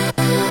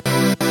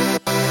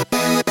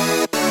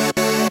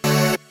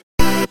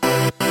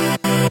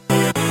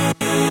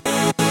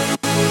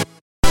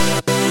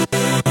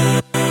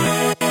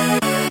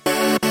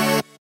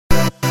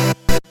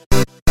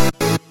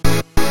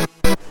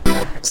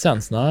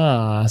 Sounds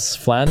nice.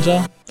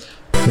 Flanger.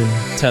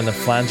 Turn the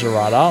flanger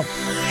right up.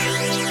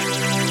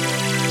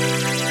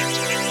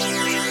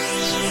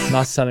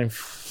 Nice sounding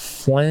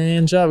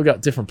flanger. We've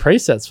got different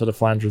presets for the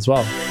flanger as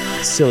well.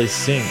 Silly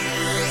sync.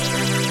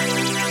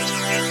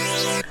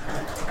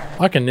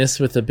 I can this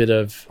with a bit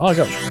of... Oh, I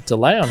got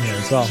delay on here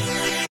as well.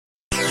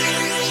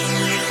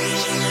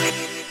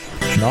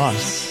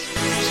 Nice.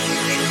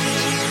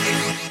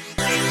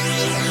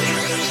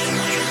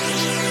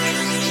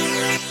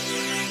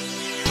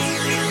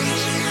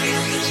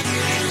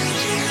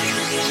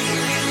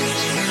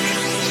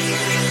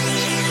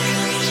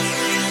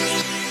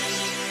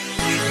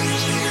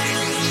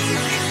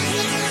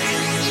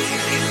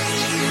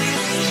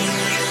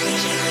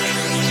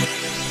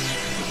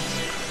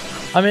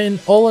 I mean,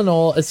 all in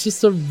all, it's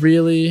just a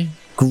really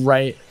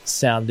great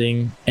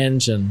sounding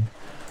engine.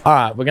 All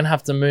right, we're going to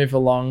have to move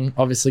along,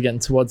 obviously getting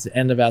towards the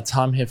end of our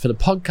time here for the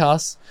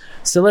podcast.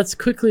 So let's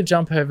quickly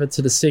jump over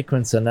to the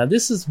sequencer. Now,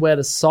 this is where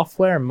the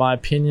software, in my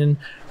opinion,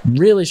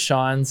 really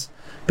shines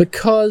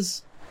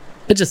because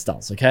it just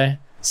does, okay?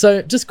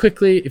 So just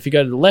quickly, if you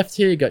go to the left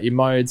here, you got your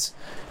modes.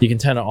 You can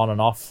turn it on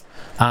and off.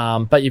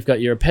 But you've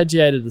got your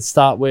arpeggiator to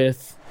start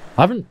with.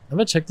 Have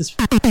I checked this?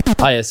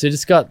 Oh, yeah, so you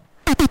just got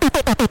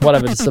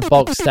whatever, just a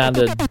bulk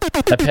standard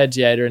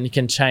arpeggiator, and you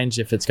can change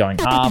if it's going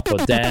up or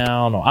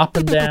down or up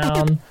and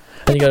down.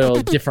 And you got all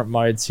different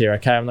modes here,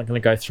 okay? I'm not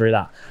going to go through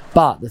that.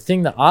 But the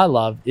thing that I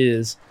love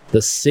is the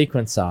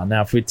sequencer.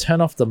 Now, if we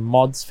turn off the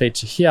mods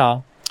feature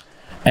here,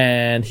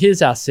 and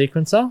here's our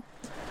sequencer.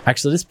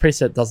 Actually, this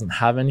preset doesn't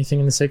have anything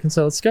in the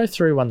sequencer. Let's go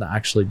through one that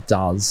actually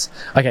does.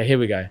 Okay, here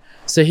we go.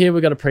 So here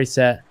we've got a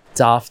preset,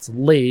 Daft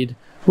Lead,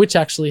 which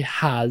actually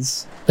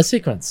has a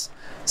sequence.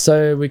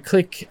 So we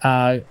click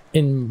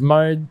in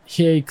mode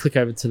here, you click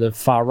over to the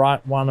far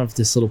right one of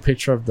this little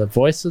picture of the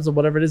voices or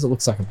whatever it is. It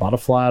looks like a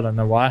butterfly, I don't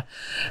know why.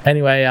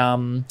 Anyway,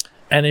 and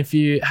if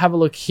you have a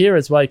look here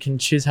as well, you can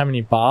choose how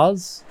many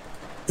bars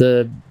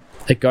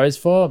it goes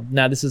for.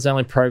 Now this is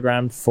only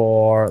programmed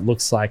for,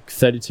 looks like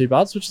 32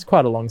 bars, which is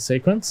quite a long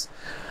sequence.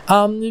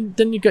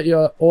 Then you got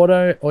your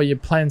auto or your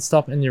play and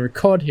stop, and your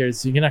record here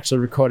is you can actually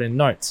record in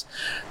notes.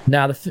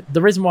 Now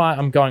the reason why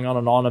I'm going on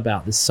and on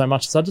about this so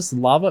much is I just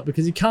love it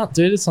because you can't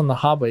do this on the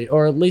hardware,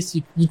 or at least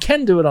you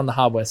can do it on the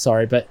hardware,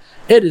 sorry, but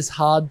it is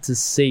hard to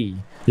see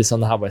this on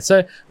the hardware.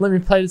 So let me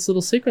play this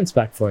little sequence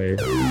back for you.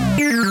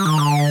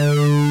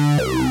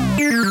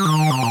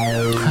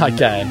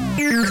 Okay,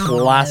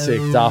 classic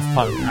Daft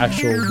Punk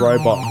actual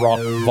robot rock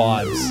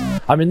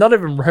vibes. I mean, not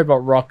even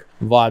robot rock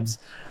vibes,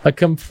 a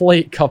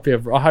complete copy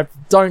of. I hope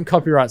don't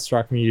copyright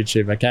strike me,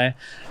 YouTube. Okay,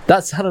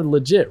 that sounded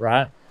legit,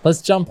 right?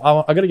 Let's jump.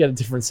 I got to get a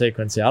different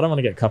sequence here. I don't want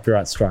to get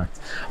copyright striked.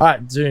 All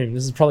right, Doom.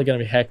 This is probably going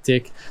to be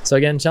hectic. So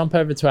again, jump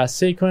over to our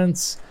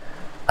sequence.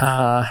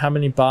 How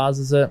many bars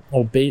is it?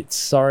 Or beats?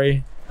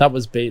 Sorry, that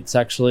was beats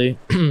actually.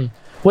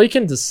 Well, you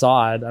can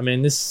decide. I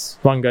mean, this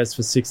one goes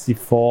for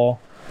 64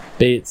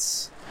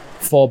 beats.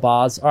 4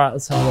 bars. All right,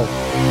 let's have a look.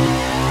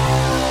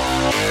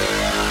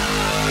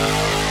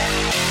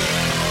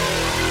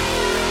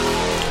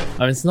 I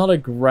mean, it's not a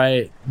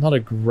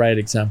great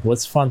example.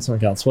 Let's find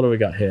something else. What do we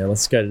got here?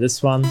 Let's go to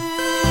this one.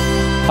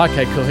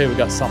 Okay, cool. Here we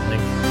got something.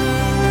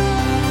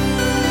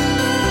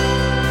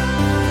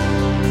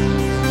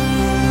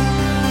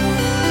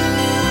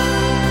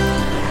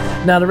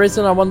 Now, the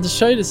reason I wanted to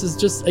show you this is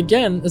just,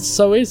 again, it's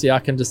so easy. I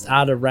can just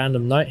add a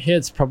random note here.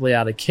 It's probably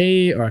out of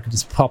key, or I can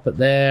just pop it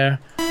there.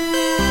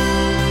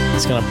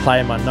 It's going to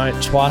play my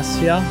note twice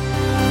here.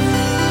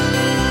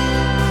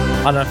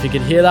 I don't know if you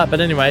can hear that,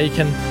 but anyway, you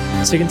can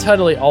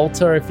totally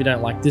alter if you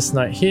don't like this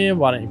note here.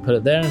 Why don't you put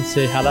it there and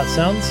see how that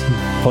sounds?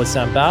 Probably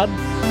sound bad.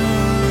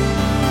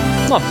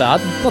 Not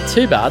bad, not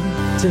too bad.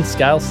 It's in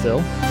scale still,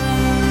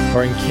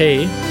 or in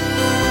key.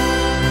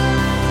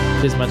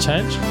 Here's my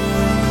change.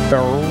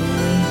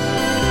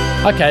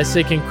 Okay, so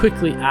you can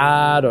quickly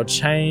add or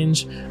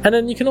change, and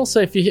then you can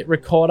also, if you hit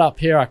record up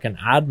here, I can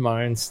add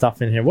my own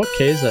stuff in here. What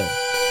key is it?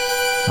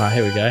 All right,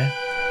 here we go.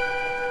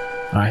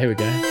 All right, here we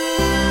go.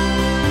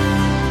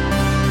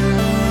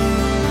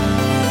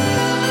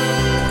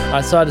 All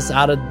right, so I just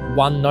added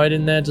one note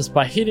in there just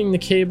by hitting the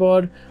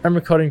keyboard and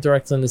recording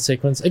directly in the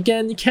sequence.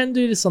 Again, you can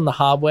do this on the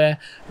hardware,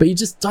 but you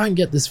just don't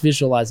get this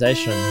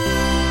visualization.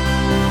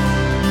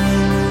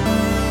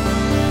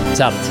 It's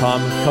out of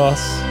time, of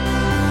course.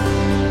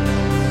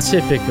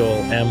 Typical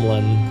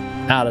Emlyn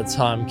out of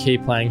time key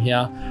playing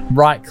here.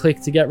 Right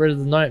click to get rid of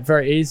the note,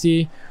 very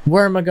easy.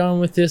 Where am I going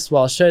with this?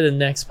 Well, I'll show you the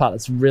next part.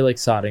 It's really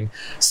exciting.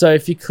 So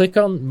if you click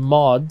on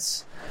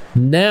mods,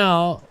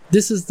 now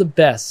this is the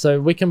best. So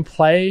we can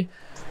play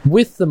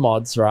with the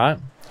mods, right?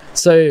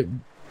 So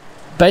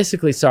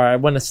basically, sorry, I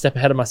went a step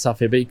ahead of myself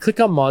here, but you click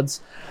on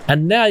mods,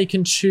 and now you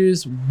can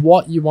choose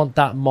what you want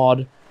that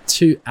mod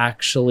to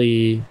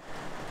actually,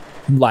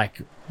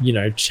 like, you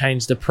know,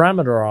 change the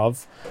parameter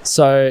of.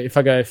 So if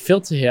I go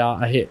filter here,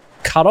 I hit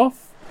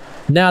cutoff.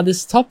 Now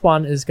this top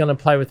one is going to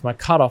play with my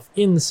cutoff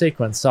in the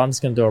sequence. So I'm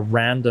just going to do a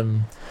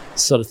random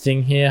sort of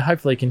thing here.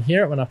 Hopefully you can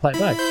hear it when I play it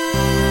back.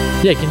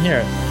 Yeah, you can hear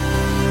it.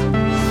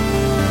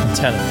 And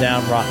turn it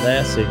down right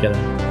there so you get it.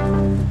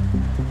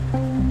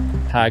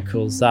 How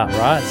cool is that,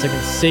 right? So you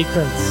can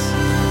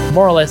sequence,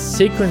 more or less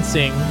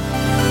sequencing.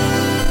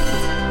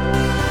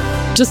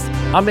 Just,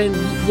 I mean,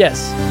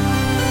 yes,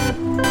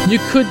 you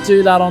could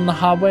do that on the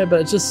hardware, but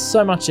it's just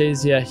so much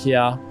easier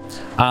here.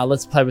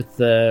 Let's play with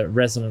the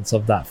resonance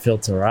of that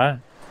filter, right?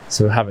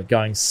 So we'll have it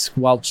going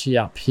squelchy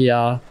up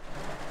here.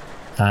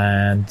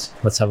 And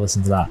let's have a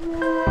listen to that.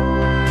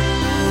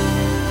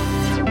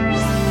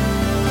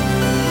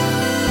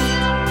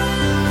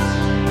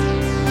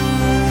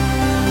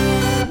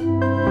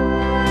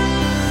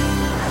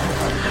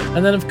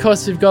 And then, of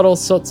course, you've got all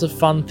sorts of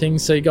fun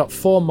things. So you've got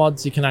 4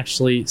 mods you can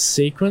actually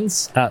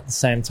sequence at the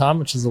same time,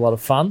 which is a lot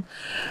of fun.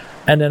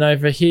 And then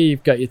over here,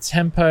 you've got your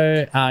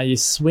tempo, your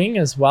swing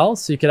as well.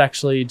 So you could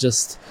actually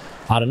just,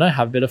 I don't know,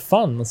 have a bit of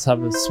fun. Let's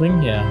have a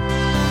swing here.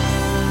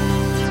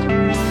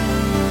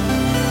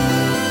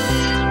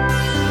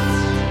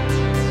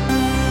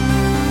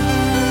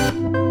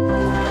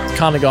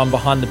 kind of going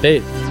behind the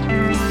beat.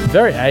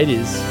 Very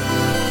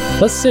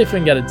 80s. Let's see if we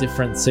can get a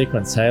different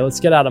sequence, hey?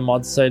 Let's get out of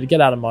mods. So to get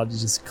out of mods,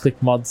 you just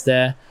click mods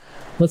there.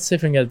 Let's see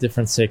if we can get a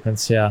different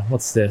sequence here.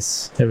 What's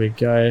this? Here we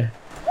go.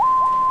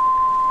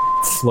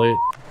 Flute.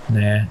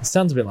 Nah, it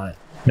sounds a bit like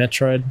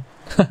Metroid.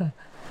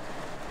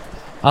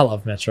 I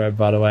love Metroid,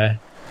 by the way.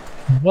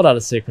 What other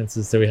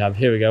sequences do we have?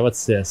 Here we go.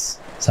 What's this?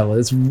 So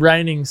it's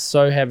raining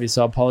so heavy,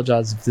 so I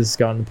apologize if this is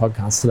going to the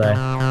podcast today.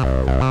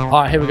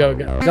 Alright, here we go.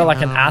 We got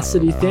like an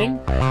acidy thing.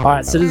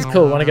 Alright, so this is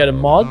cool. We want to go to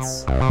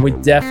mods. We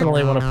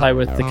definitely want to play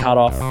with the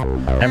cutoff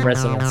and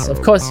resonance.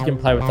 Of course, you can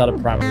play with other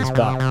parameters,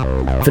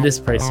 but for this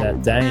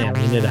preset, damn,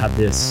 you need to have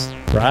this,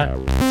 right?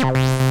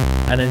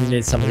 And then you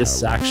need some of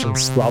this action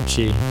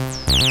squelchy.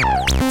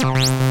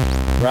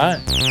 Right?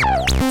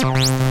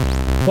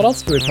 What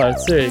else do we play?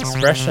 Let's do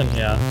expression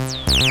here.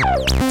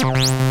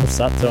 What's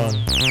that doing?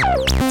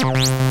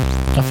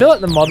 I feel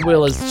like the mod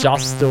wheel is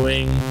just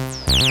doing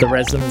the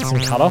resonance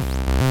and cutoff.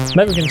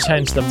 Maybe we can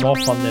change the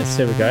morph on this.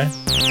 Here we go.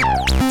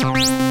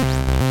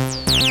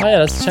 Oh yeah,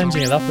 that's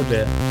changing it up a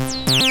bit.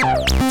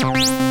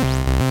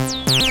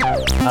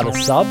 Add a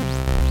sub.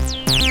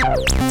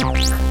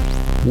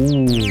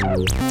 Ooh.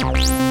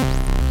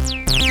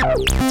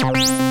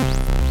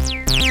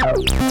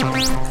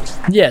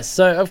 Yes,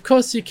 so of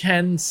course you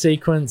can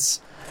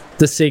sequence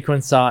the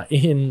sequencer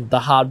in the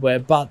hardware,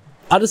 but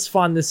I just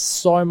find this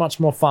so much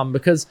more fun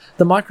because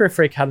the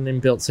Microfreak had an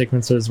inbuilt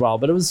sequencer as well,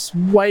 but it was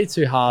way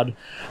too hard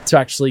to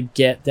actually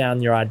get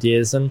down your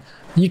ideas. And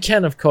you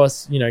can, of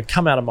course,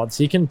 come out of mods,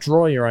 so you can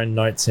draw your own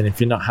notes in if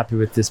you're not happy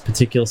with this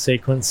particular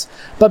sequence.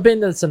 But being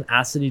that it's an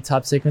acidy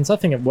type sequence, I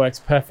think it works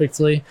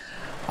perfectly.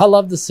 I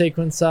love the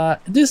sequencer.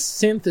 This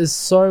synth is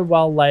so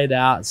well laid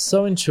out,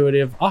 so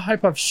intuitive. I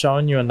hope I've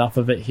shown you enough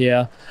of it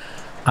here.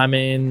 I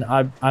mean,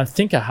 I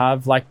think I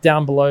have. Like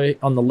down below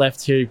on the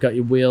left here, you've got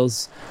your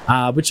wheels,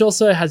 which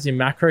also has your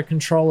macro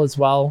control as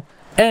well,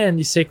 and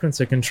your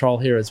sequencer control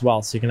here as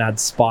well. So you can add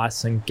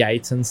spice and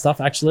gate and stuff.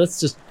 Actually, let's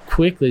just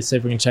quickly see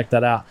if we can check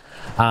that out.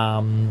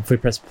 If we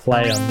press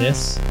play on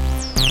this,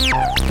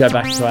 go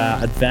back to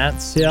our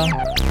advanced here,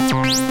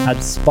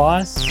 add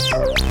spice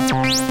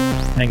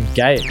and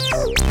gate.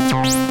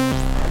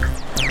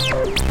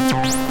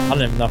 I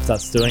don't even know if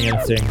that's doing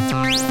anything.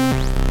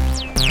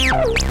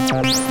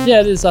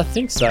 Yeah, it is. I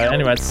think so.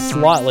 Anyway, it's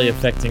slightly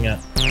affecting it.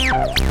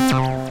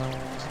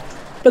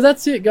 But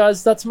that's it,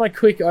 guys. That's my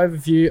quick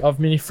overview of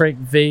Minifreak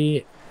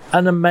V.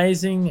 An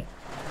amazing,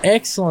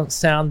 excellent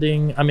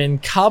sounding,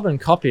 carbon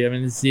copy.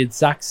 It's the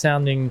exact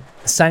sounding,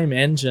 same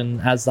engine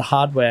as the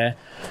hardware.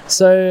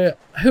 So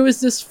who is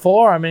this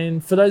for?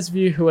 For those of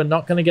you who are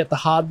not going to get the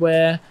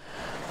hardware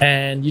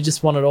and you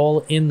just want it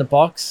all in the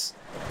box,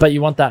 but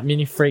you want that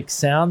Minifreak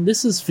sound,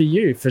 this is for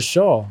you, for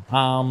sure.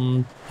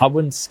 I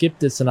wouldn't skip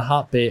this in a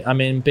heartbeat.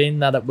 Being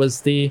that it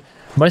was the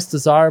most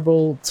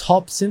desirable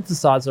top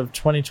synthesizer of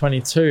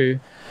 2022,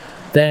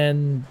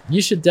 then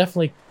you should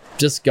definitely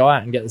just go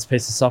out and get this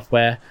piece of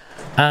software.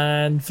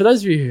 And for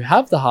those of you who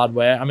have the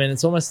hardware,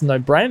 it's almost a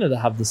no-brainer to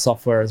have the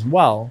software as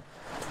well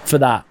for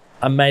that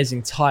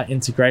amazing tight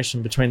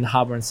integration between the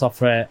hardware and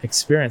software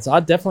experience.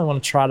 I definitely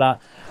want to try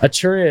that.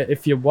 Aturia,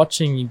 if you're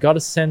watching, you got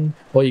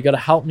to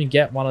help me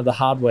get one of the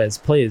hardwares,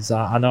 please.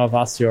 I know I've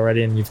asked you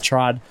already and you've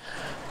tried,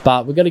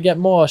 but we've got to get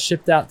more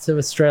shipped out to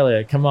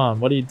Australia. Come on,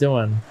 what are you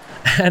doing?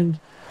 And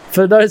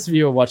for those of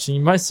you who are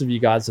watching, most of you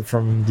guys are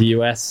from the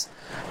US.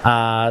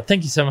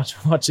 Thank you so much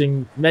for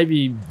watching.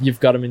 Maybe you've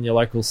got them in your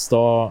local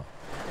store.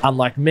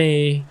 Unlike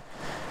me,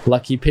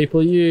 lucky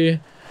people you.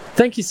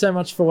 Thank you so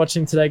much for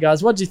watching today,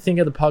 guys. What did you think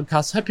of the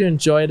podcast? Hope you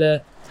enjoyed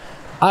it.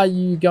 Are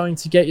you going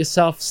to get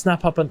yourself,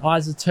 snap up an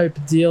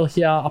iZotope deal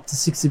here, up to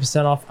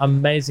 60% off?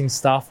 Amazing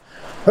stuff.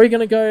 Or are you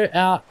going to go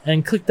out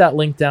and click that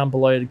link down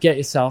below to get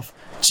yourself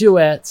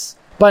Duets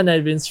by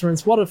Native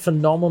Instruments? What a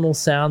phenomenal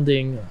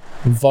sounding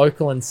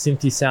vocal and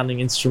synthy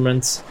sounding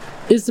instrument.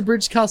 Is the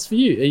Bridgecast for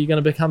you? Are you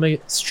going to become a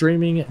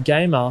streaming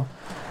gamer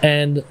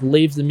and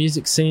leave the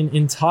music scene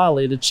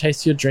entirely to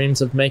chase your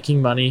dreams of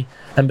making money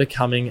and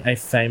becoming a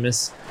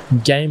famous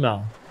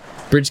gamer?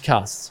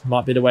 Bridgecast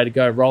might be the way to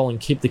go. Roll and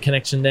keep the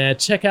connection there.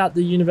 Check out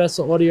the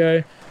Universal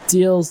Audio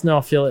deals, no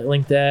affiliate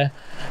link there.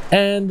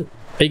 And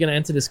are you going to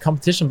enter this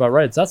competition by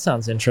Rhodes? That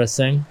sounds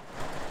interesting.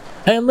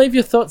 And leave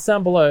your thoughts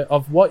down below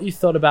of what you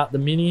thought about the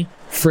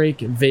Minifreak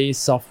V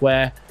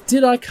software.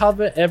 Did I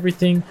cover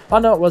everything? I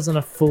know it wasn't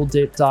a full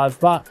deep dive,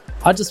 but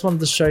I just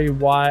wanted to show you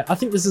why I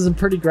think this is a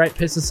pretty great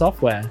piece of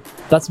software.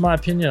 That's my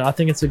opinion. I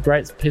think it's a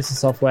great piece of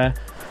software.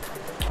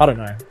 I don't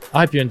know. I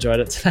hope you enjoyed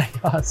it today,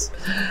 guys.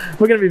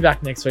 We're going to be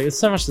back next week. There's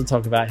so much to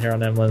talk about here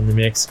on Emlyn in the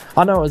Mix.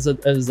 I know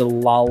it was a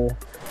lull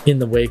in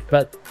the week,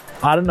 but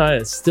I don't know.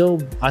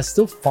 I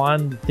still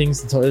find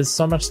things to talk. There's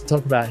so much to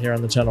talk about here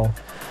on the channel.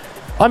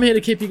 I'm here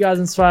to keep you guys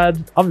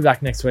inspired. I'll be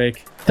back next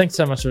week. Thanks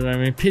so much for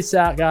joining me. Peace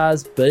out,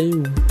 guys.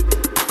 Boom.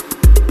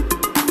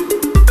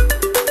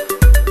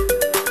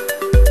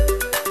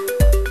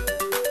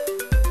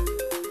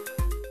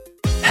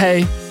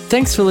 Hey,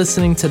 Thanks for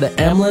listening to the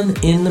Emlyn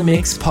in the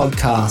Mix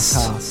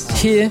podcast.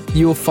 Here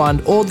you will find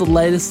all the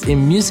latest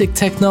in music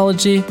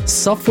technology,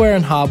 software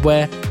and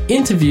hardware,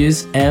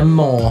 interviews and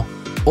more.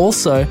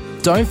 Also,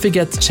 don't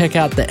forget to check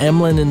out the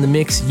Emlyn in the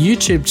Mix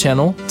YouTube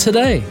channel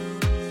today.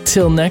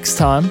 Till next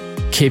time,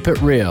 keep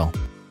it real.